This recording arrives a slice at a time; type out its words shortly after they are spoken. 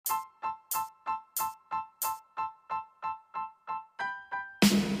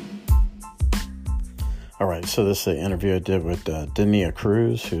All right, so this is an interview I did with Dania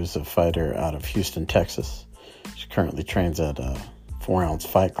Cruz, who's a fighter out of Houston, Texas. She currently trains at a 4-ounce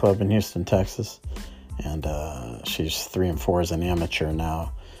fight club in Houston, Texas, and she's 3-4 as an amateur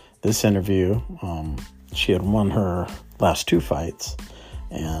now. This interview, she had won her last 2 fights,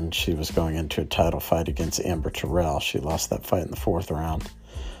 and she was going into a title fight against Amber Terrell. She lost that fight in the 4th round.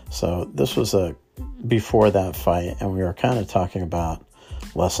 So this was before that fight, and we were kind of talking about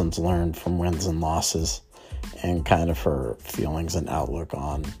lessons learned from wins and losses and kind of her feelings and outlook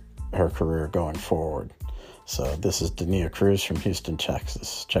on her career going forward. So this is Dania Cruz from Houston,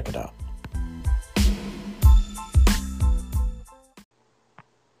 Texas. Check it out.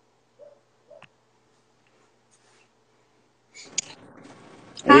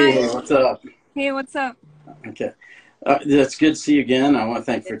 Hi. Hey, what's up? Hey, what's up? Okay. It's good to see you again. I want to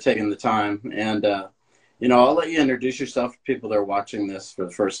thank you for taking the time. And, I'll let you introduce yourself to people that are watching this for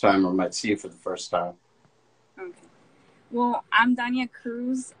the first time or might see you for the first time. Okay. Well, I'm Dania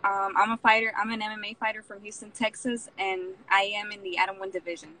Cruz. I'm a fighter. I'm an MMA fighter from Houston, Texas, and I am in the Atom 1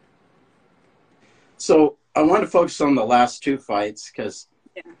 division. So I want to focus on the last 2 fights because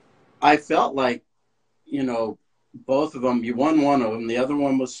I felt like, both of them, you won one of them. The other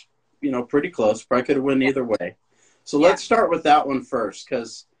one was, pretty close. Probably could have won either way. So let's start with that one first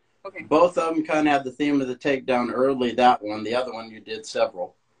because both of them kind of had the theme of the takedown early, that one. The other one you did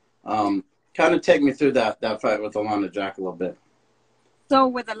several. Kind of take me through that fight with Alana Jack a little bit. So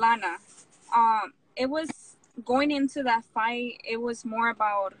with Alana, it was going into that fight, it was more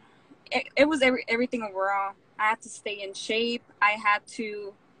about, it was everything overall. I had to stay in shape. I had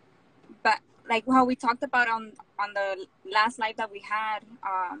to, but like how we talked about on the last live that we had,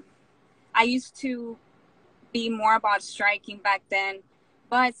 I used to be more about striking back then,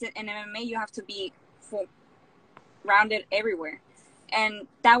 but in MMA you have to be full rounded everywhere. And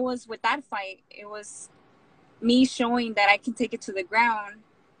that was with that fight, it was me showing that I can take it to the ground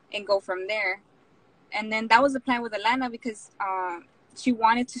and go from there. And then that was the plan with Alana because she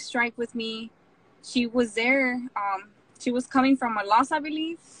wanted to strike with me. She was there. She was coming from a loss, I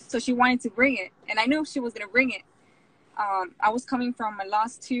believe, so she wanted to bring it. And I knew she was going to bring it. I was coming from a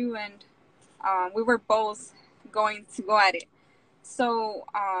loss too, and we were both going to go at it. So,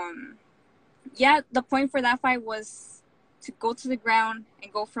 the point for that fight was to go to the ground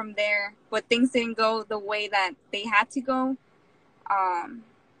and go from there, but things didn't go the way that they had to go.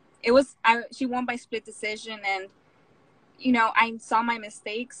 She won by split decision, and I saw my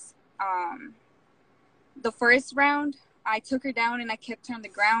mistakes. The first round, I took her down and I kept her on the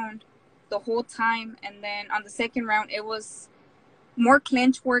ground the whole time, and then on the second round, it was more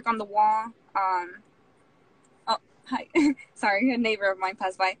clinch work on the wall. Hi, sorry, a neighbor of mine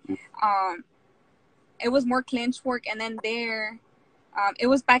passed by. It was more clinch work, and then it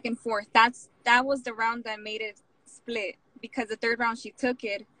was back and forth. That was the round that made it split because the third round she took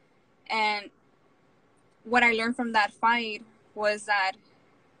it. And what I learned from that fight was that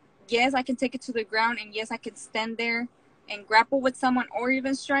yes, I can take it to the ground, and yes, I can stand there and grapple with someone or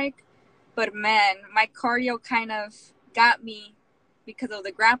even strike. But man, my cardio kind of got me because of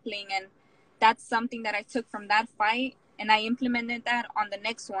the grappling, and that's something that I took from that fight, and I implemented that on the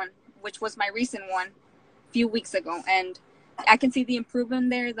next one, which was my recent one few weeks ago. And I can see the improvement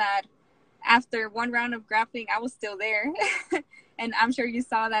there that after one round of grappling, I was still there. And I'm sure you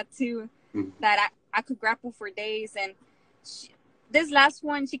saw that too, that I could grapple for days. And this last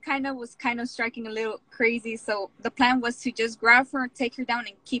one, she was striking a little crazy. So the plan was to just grab her, take her down,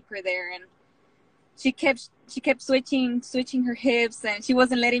 and keep her there. And she kept switching her hips, and she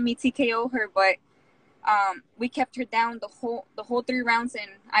wasn't letting me TKO her, but we kept her down the whole 3 rounds,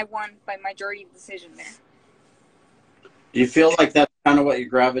 and I won by majority decision there. Do you feel like that's kind of what you're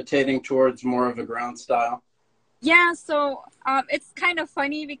gravitating towards, more of a ground style? Yeah, so it's kind of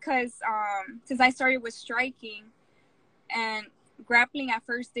funny because since I started with striking, and grappling at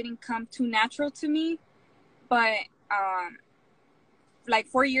first didn't come too natural to me, but like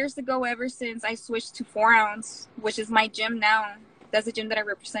 4 years ago, ever since I switched to 4-ounce, which is my gym now, that's the gym that I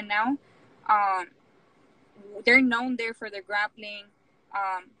represent now, they're known there for their grappling.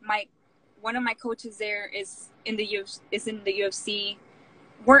 One of my coaches there is in the UFC.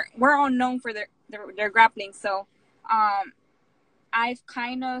 We're all known for their grappling. So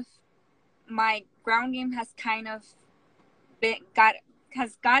my ground game has kind of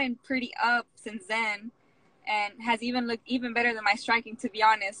gotten pretty up since then, and has even looked even better than my striking, to be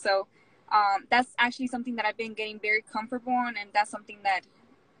honest. So that's actually something that I've been getting very comfortable on, and that's something that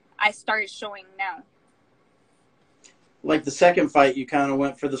I started showing now. Like the second fight, you kind of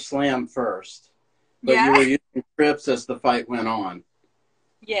went for the slam first, but you were using trips as the fight went on.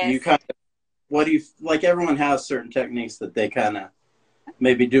 Yes. what do you like? Everyone has certain techniques that they kind of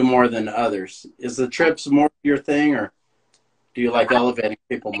maybe do more than others. Is the trips more your thing, or do you like elevating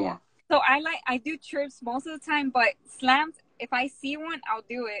people more? So I do trips most of the time, but slams, if I see one, I'll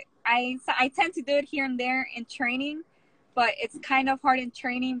do it. I tend to do it here and there in training, but it's kind of hard in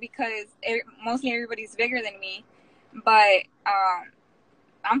training because mostly everybody's bigger than me. But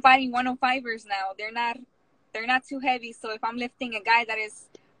I'm fighting 105ers now. They're not too heavy. So if I'm lifting a guy that is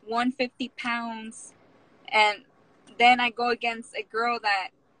 150 pounds, and then I go against a girl that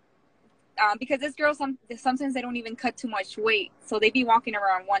because this girl sometimes they don't even cut too much weight, so they be walking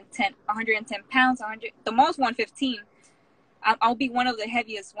around 110 pounds, 100, the most 115. I'll be one of the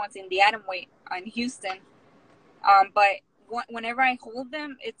heaviest ones in the atom weight in Houston. But whenever I hold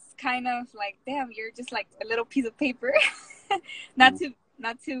them, it's kind of like, damn, you're just like a little piece of paper. not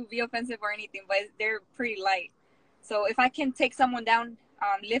to be offensive or anything, but they're pretty light. So if I can take someone down,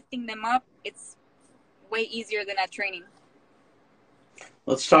 lifting them up, it's way easier than at training.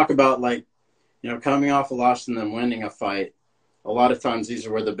 Let's talk about, like, coming off a loss and then winning a fight. A lot of times these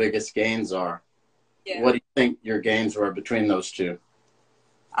are where the biggest gains are. Yeah. What do you think your gains were between those two?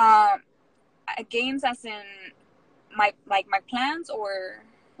 Gains as in my plans, or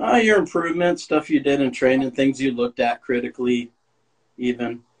your improvements, stuff you did in training, things you looked at critically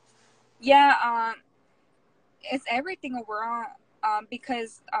even. Yeah, it's everything overall.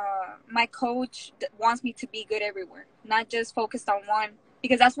 Because my coach wants me to be good everywhere, not just focused on one.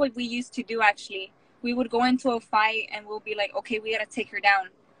 Because that's what we used to do, actually. We would go into a fight and we'll be like, okay, we got to take her down.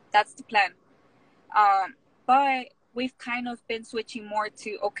 That's the plan. But we've kind of been switching more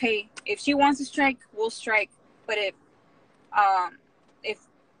to, okay, if she wants to strike, we'll strike. But if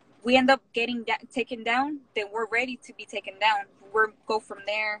we end up getting taken down, then we're ready to be taken down. We'll go from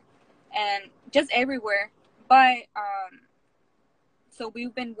there and just everywhere. But so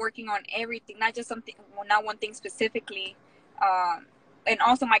we've been working on everything, not just something, well, not one thing specifically, and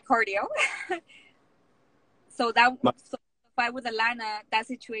also my cardio. So if I with Alana, that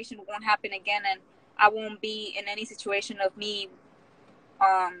situation won't happen again, and I won't be in any situation of me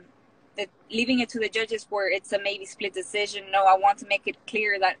leaving it to the judges where it's a maybe split decision. No, I want to make it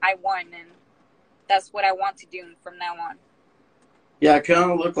clear that I won, and that's what I want to do from now on. Yeah, it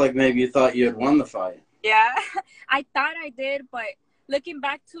kind of looked like maybe you thought you had won the fight. Yeah, I thought I did, but looking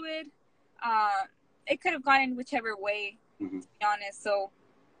back to it, it could have gone in whichever way, to be honest. So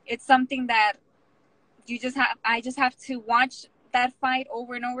it's something that I just have to watch that fight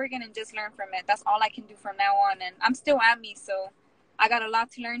over and over again and just learn from it. That's all I can do from now on. And I'm still at me, so I got a lot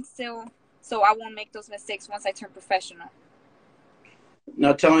to learn still. So I won't make those mistakes once I turn professional.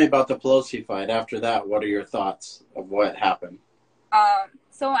 Now tell me about the Pelosi fight. After that, what are your thoughts of what happened?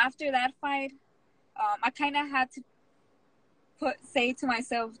 So after that fight, I kind of had to say to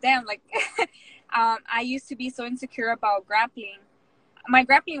myself, damn, like, I used to be so insecure about grappling. My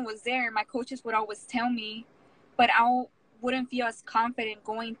grappling was there. My coaches would always tell me, but I wouldn't feel as confident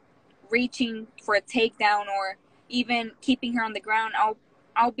reaching for a takedown or even keeping her on the ground.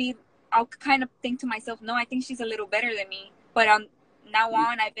 I'll kind of think to myself, no, I think she's a little better than me. But now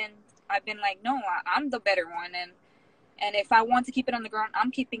on, I've been like, no, I'm the better one. And if I want to keep it on the ground,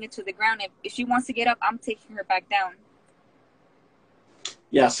 I'm keeping it to the ground. If she wants to get up, I'm taking her back down.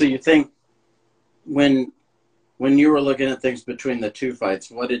 Yeah, so you think when you were looking at things between the two fights,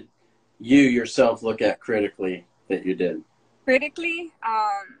 what did you yourself look at critically that you did? Critically,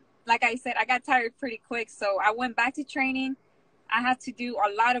 like I said, I got tired pretty quick, so I went back to training. I had to do a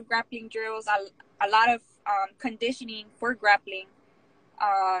lot of grappling drills, a lot of conditioning for grappling,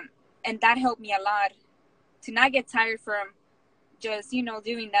 and that helped me a lot to not get tired from just,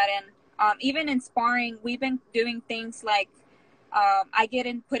 doing that. And even in sparring, we've been doing things like I get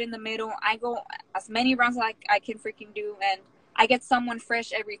put in the middle. I go as many rounds like I can freaking do, and I get someone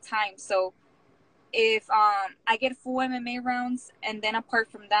fresh every time. So if I get full MMA rounds, and then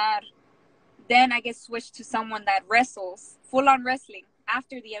apart from that, then I get switched to someone that wrestles, full-on wrestling,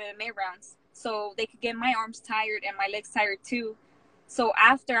 after the MMA rounds. So they could get my arms tired and my legs tired too. So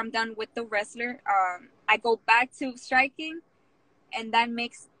after I'm done with the wrestler, I go back to striking, and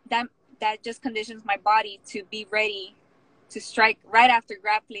that just conditions my body to be ready to strike right after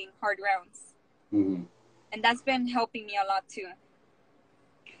grappling hard rounds. Mm-hmm. And that's been helping me a lot too.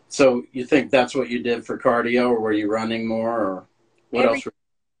 So you think that's what you did for cardio, or were you running more, or what else?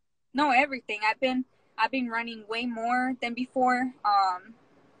 No, everything. I've been running way more than before.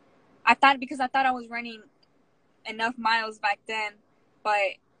 I thought I was running enough miles back then,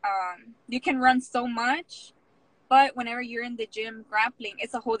 but you can run so much, but whenever you're in the gym grappling,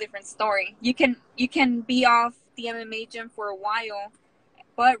 it's a whole different story. You can be off the MMA gym for a while,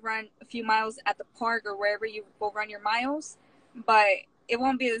 but run a few miles at the park or wherever you go run your miles. But it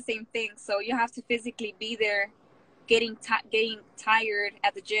won't be the same thing. So you have to physically be there, getting tired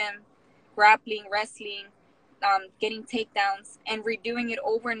at the gym, grappling, wrestling, getting takedowns, and redoing it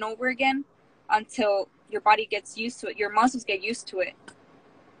over and over again until your body gets used to it. Your muscles get used to it.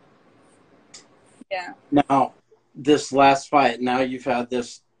 Yeah. Now, this last fight, now you've had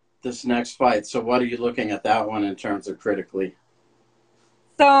this next fight. So what are you looking at that one in terms of critically?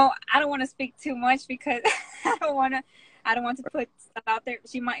 So I don't want to speak too much because I don't want to put stuff out there.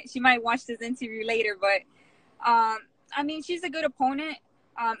 She might watch this interview later, but I mean, she's a good opponent.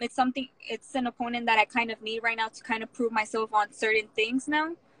 It's an opponent that I kind of need right now to kind of prove myself on certain things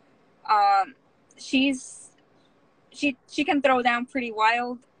now. She can throw down pretty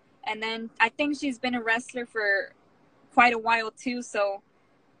wild, and then I think she's been a wrestler for quite a while too, so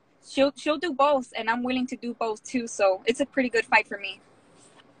she'll do both, and I'm willing to do both too, so it's a pretty good fight for me.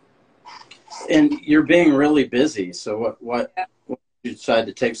 And you're being really busy, so what Yeah. did you decide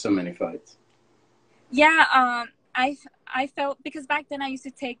to take so many fights? Yeah, I felt, because back then I used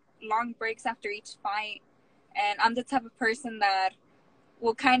to take long breaks after each fight, and I'm the type of person that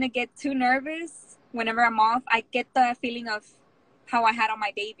will kind of get too nervous whenever I'm off. I get the feeling of how I had on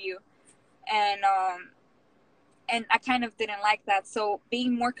my debut, and I kind of didn't like that. So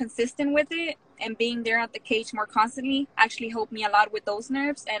being more consistent with it and being there at the cage more constantly actually helped me a lot with those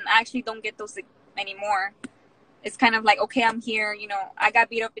nerves, and I actually don't get those anymore. It's kind of like, okay, I'm here, I got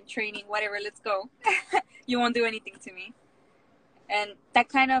beat up in training, whatever, let's go. You won't do anything to me. And that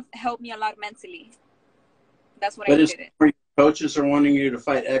kind of helped me a lot mentally. That's what I But is did it. it coaches are wanting you to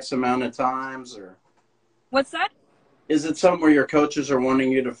fight X amount of times, or What's that? is it something where your coaches are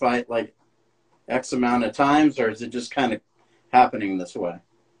wanting you to fight like X amount of times, or is it just kind of happening this way?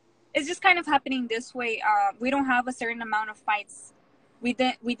 It's just kind of happening this way. We don't have a certain amount of fights. We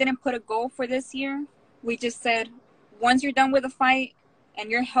didn't put a goal for this year. We just said, once you're done with a fight and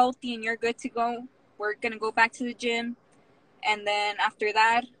you're healthy and you're good to go, we're going to go back to the gym. And then after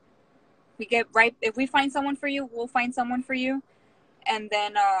that, if we find someone for you, we'll find someone for you. And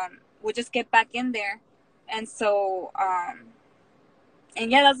then we'll just get back in there. And so,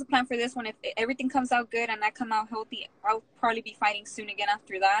 and yeah, that's the plan for this one. If everything comes out good and I come out healthy, I'll probably be fighting soon again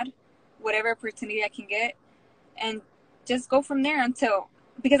after that, whatever opportunity I can get. And just go from there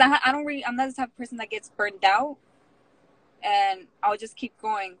because I'm not the type of person that gets burned out, and I'll just keep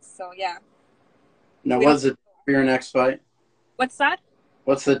going. So yeah. Now, what's it for your next fight? What's that?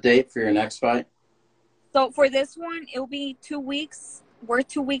 What's the date for your next fight? So for this one, it'll be 2 weeks. We're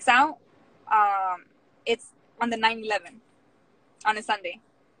 2 weeks out. It's on the 9/11 on a Sunday.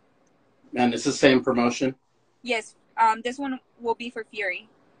 And it's the same promotion? Yes. This one will be for Fury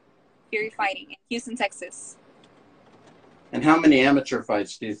Fighting in Houston, Texas. And how many amateur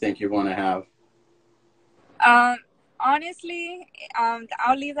fights do you think you want to have? Honestly,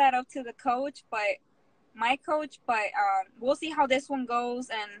 I'll leave that up to the coach, my coach, but we'll see how this one goes,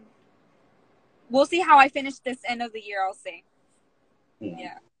 and we'll see how I finish this end of the year, I'll say.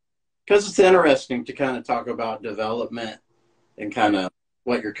 Yeah. Because it's interesting to kind of talk about development and kind of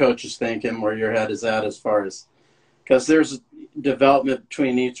what your coach is thinking, where your head is at as far as, because there's development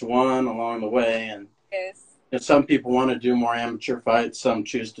between each one along the way, and Yes. some people want to do more amateur fights, some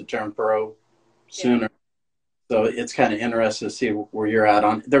choose to turn pro sooner. So it's kind of interesting to see where you're at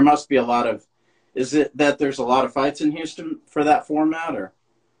on. There must be a lot of. Is it that there's a lot of fights in Houston for that format, or?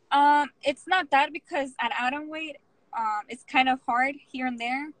 It's not that, because at atomweight, it's kind of hard here and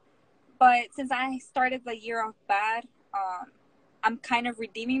there. But since I started the year off bad, I'm kind of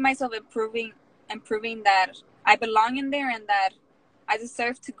redeeming myself and proving that I belong in there and that I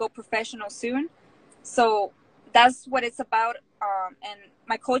deserve to go professional soon. So that's what it's about. And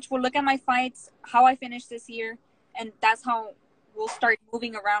my coach will look at my fights, how I finish this year, and that's how we'll start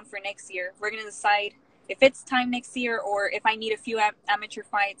moving around for next year. We're going to decide if it's time next year or if I need a few amateur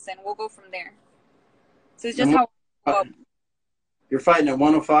fights, and we'll go from there. So it's just You're fighting at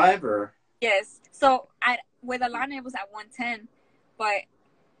 105, or? Yes. So with Alana, it was at 110, but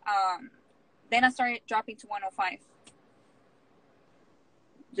then I started dropping to 105.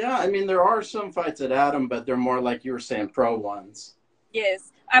 Yeah, I mean, there are some fights at Atom, but they're more like you were saying, pro ones.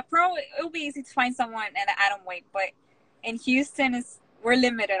 Yes. At pro, it'll be easy to find someone at the atom weight, but in Houston, we're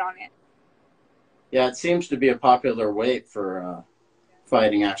limited on it. Yeah, it seems to be a popular weight for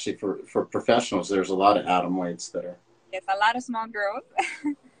fighting, actually, for professionals. There's a lot of atom weights that are. Yes, a lot of small girls.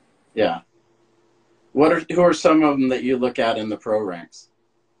 Yeah. Who are some of them that you look at in the pro ranks?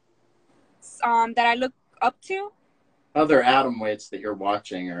 That I look up to? Other atom weights that you're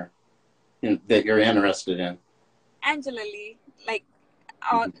watching or that you're interested in? Angela Lee. Like,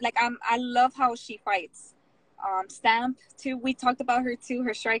 like I love how she fights. Stamp too. We talked about her too.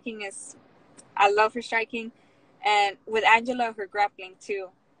 Her striking is, I love her striking, and with Angela, her grappling too.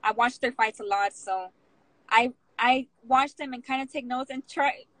 I watch their fights a lot, so I watch them and kind of take notes and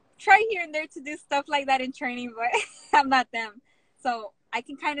try here and there to do stuff like that in training, but I'm not them, so I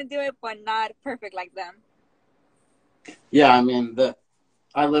can kind of do it, but not perfect like them. Yeah, I mean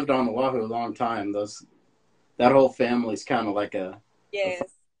I lived on Oahu a long time. That whole family's kind of like a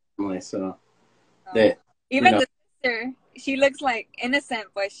family, so they even the sister, she looks like innocent,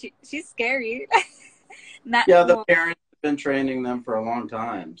 but she's scary. Not, yeah, the parents have been training them for a long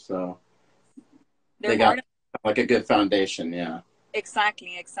time, so they got like a good foundation. Yeah,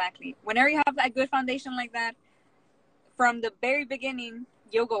 exactly. Whenever you have a good foundation like that, from the very beginning,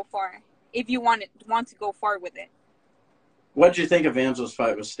 you'll go far if you want to go far with it. What did you think of Angela's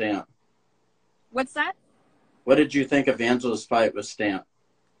fight with Stamp? What's that? What did you think of Angela's fight with Stamp?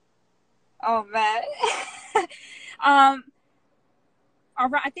 Oh man.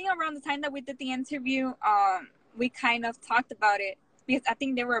 I think around the time that we did the interview, we kind of talked about it because I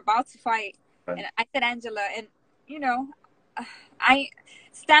think they were about to fight, right. And I said Angela, and you know,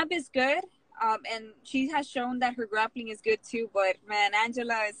 Stamp is good, and she has shown that her grappling is good too. But man,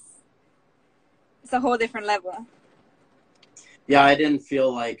 Angela it's a whole different level. Yeah, I didn't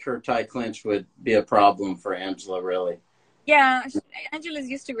feel like her tie clinch would be a problem for Angela, really. Yeah, Angela's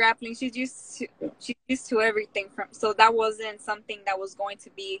used to grappling. She's used to everything so that wasn't something that was going to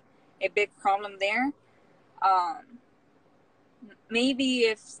be a big problem there. Maybe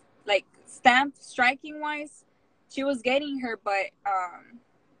if like Stamp striking wise, she was getting her, but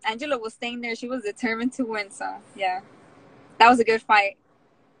Angela was staying there. She was determined to win. So yeah, that was a good fight.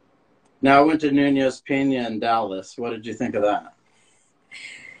 Now I went to Nunez Pena in Dallas. What did you think of that?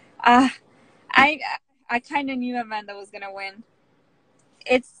 I kind of knew Amanda was gonna win.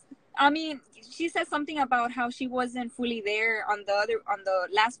 I mean, she said something about how she wasn't fully there on the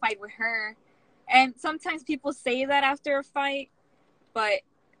last fight with her, and sometimes people say that after a fight, but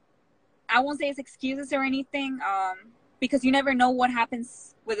I won't say it's excuses or anything, because you never know what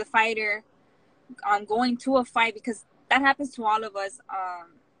happens with a fighter, going to a fight, because that happens to all of us.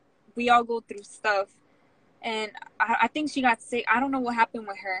 We all go through stuff. And I think she got sick. I don't know what happened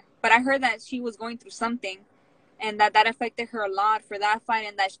with her, but I heard that she was going through something, and that affected her a lot for that fight,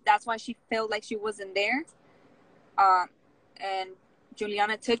 and that's why she felt like she wasn't there. And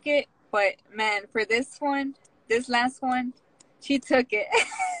Juliana took it, but man, for this last one, she took it.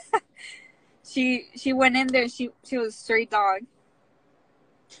 She went in there. She was a straight dog.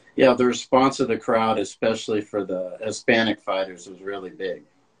 Yeah, the response of the crowd, especially for the Hispanic fighters, was really big.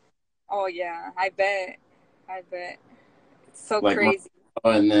 Oh yeah, I bet. It's so crazy.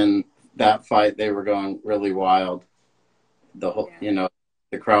 And then that fight, they were going really wild. The whole,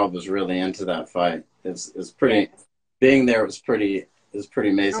 the crowd was really into that fight. It's pretty. Yes. Being there was pretty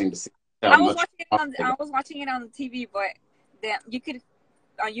amazing to see. I was watching it on the TV, but you could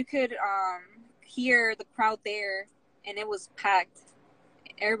hear the crowd there, and it was packed.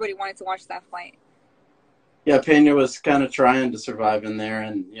 Everybody wanted to watch that fight. Yeah, Pena was kind of trying to survive in there,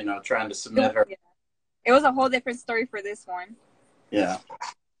 and trying to submit her. Yeah. It was a whole different story for this one. Yeah.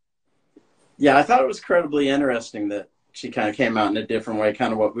 Yeah, I thought it was incredibly interesting that she kind of came out in a different way,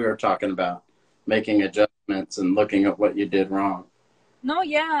 kind of what we were talking about, making adjustments and looking at what you did wrong. No,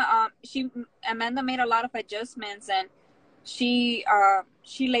 yeah. Amanda made a lot of adjustments, and she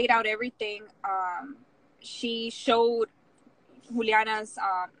laid out everything. She showed Juliana's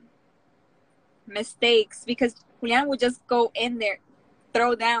mistakes, because Juliana would just go in there,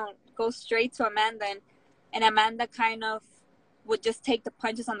 throw down, go straight to Amanda, and Amanda kind of would just take the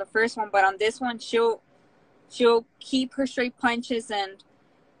punches on the first one, but on this one she'll keep her straight punches, and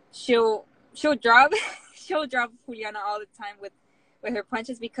she'll drop Juliana all the time with her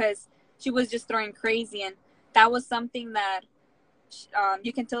punches, because she was just throwing crazy, and that was something that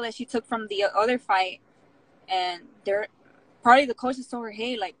you can tell that she took from the other fight, and probably the coaches told her,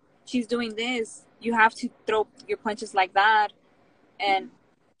 hey, like, she's doing this, you have to throw your punches like that, and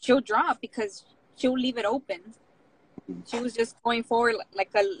she'll drop because she'll leave it open. She was just going forward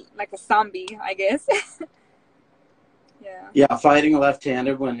like a zombie, I guess. Yeah, fighting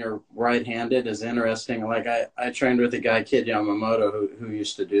left-handed when you're right-handed is interesting. Like I trained with a guy, Kid Yamamoto, who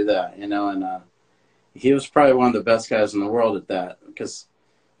used to do that, and he was probably one of the best guys in the world at that, because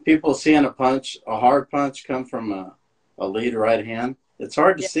people seeing a hard punch come from a lead right hand, it's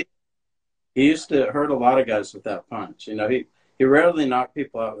hard to see. He used to hurt a lot of guys with that punch. He rarely knocked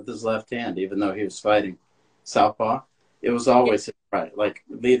people out with his left hand, even though he was fighting southpaw. It was always right, like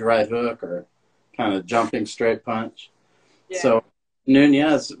lead right hook or kind of jumping straight punch. Yeah. So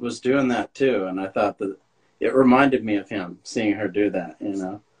Nunez was doing that too, and I thought that it reminded me of him seeing her do that.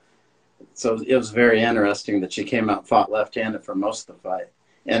 So it was very interesting that she came out and fought left-handed for most of the fight,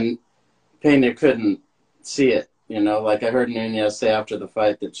 and Pena couldn't see it. Like I heard Nunez say after the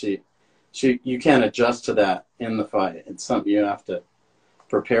fight that you can't adjust to that in the fight. It's something you have to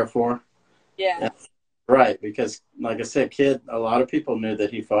prepare for. Yeah. And, right, because like I said, a lot of people knew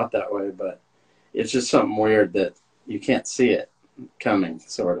that he fought that way, but it's just something weird that you can't see it coming,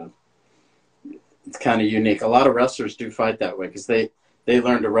 sort of. It's kind of unique. A lot of wrestlers do fight that way because they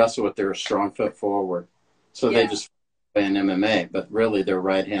learn to wrestle with their strong foot forward. So they just play in MMA, but really they're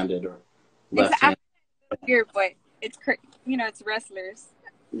right-handed or left-handed. It's weird, but it's wrestlers.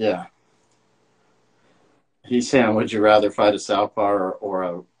 Yeah. He's saying, would you rather fight a southpaw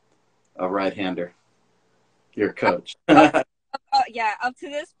or a right-hander? Your coach. Yeah, up to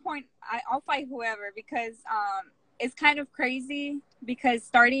this point, I'll fight whoever because it's kind of crazy because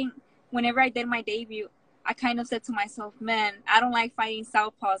starting whenever I did my debut, I kind of said to myself, man, I don't like fighting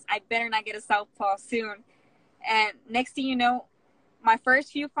southpaws. I better not get a southpaw soon. And next thing you know, my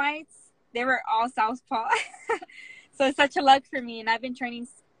first few fights, they were all southpaw. So it's such a luck for me. And I've been training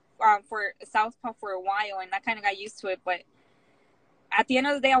for a southpaw for a while, and I kind of got used to it. But at the end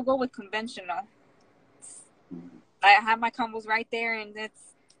of the day, I'll go with conventional. I have my combos right there, and it's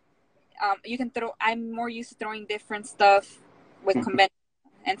you can throw. I'm more used to throwing different stuff with conventional.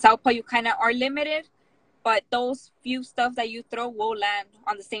 And southpaw, you kind of are limited, but those few stuff that you throw will land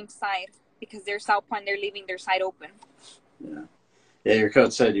on the same side because they're southpaw and they're leaving their side open. Yeah. Yeah, your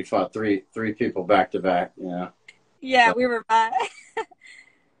coach said you fought three people back to back. Yeah. Yeah, so. We were bad.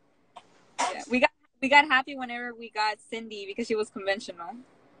 Yeah, we got happy whenever we got Cindy because she was conventional.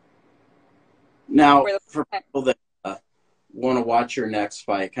 Now, for people that want to watch your next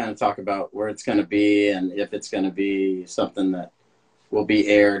fight, kind of talk about where it's going to be and if it's going to be something that will be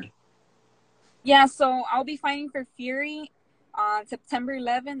aired. Yeah, so I'll be fighting for Fury on September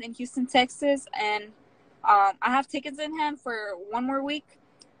 11th in Houston, Texas, and I have tickets in hand for one more week.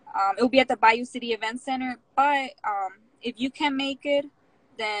 It will be at the Bayou City Event Center, but if you can make it,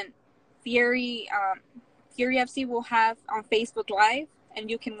 then Fury FC will have on Facebook Live, and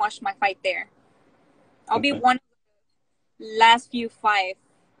you can watch my fight there. I'll be one of the last few five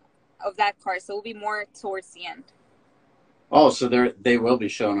of that card, so it will be more towards the end. Oh, so they will be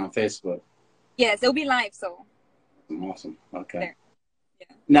shown on Facebook. Yes, it'll be live. So awesome. Okay. There.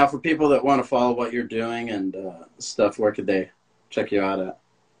 Yeah. Now, for people that want to follow what you're doing and stuff, where could they check you out at?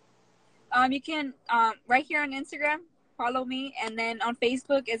 You can right here on Instagram follow me, and then on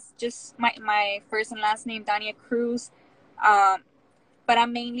Facebook it's just my first and last name, Dania Cruz. But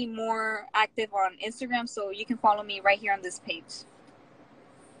I'm mainly more active on Instagram, so you can follow me right here on this page.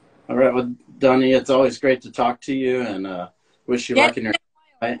 All right. Well, Dania, it's always great to talk to you, and wish you luck in your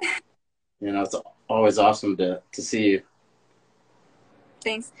fight. It's always awesome to see you.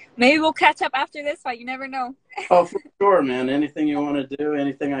 Thanks. Maybe we'll catch up after this fight. You never know. Oh, for sure, man. Anything you want to do,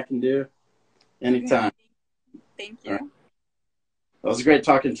 anything I can do, anytime. Thank you. Right. It was great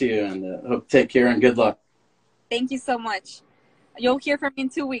talking to you, and hope take care and good luck. Thank you so much. You'll hear from me in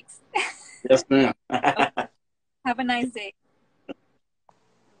 2 weeks. Yes, ma'am. Have a nice day.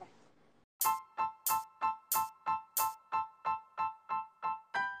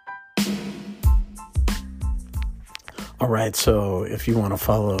 All right, so if you want to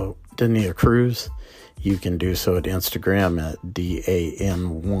follow Dania Cruz, you can do so at Instagram at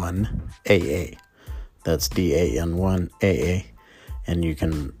DAN1AA. That's DAN1AA. And you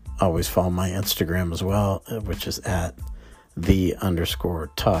can always follow my Instagram as well, which is at _Todd,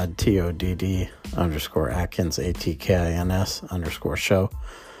 TODD _Atkins, ATKINS _show.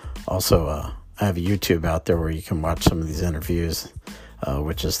 Also, I have a YouTube out there where you can watch some of these interviews,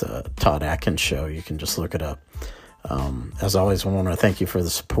 which is the Todd Atkins Show. You can just look it up. As always, I want to thank you for the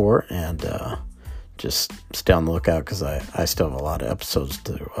support, and just stay on the lookout because I still have a lot of episodes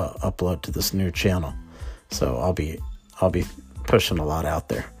to upload to this new channel. So I'll be pushing a lot out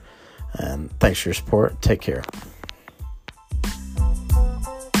there. And thanks for your support. Take care.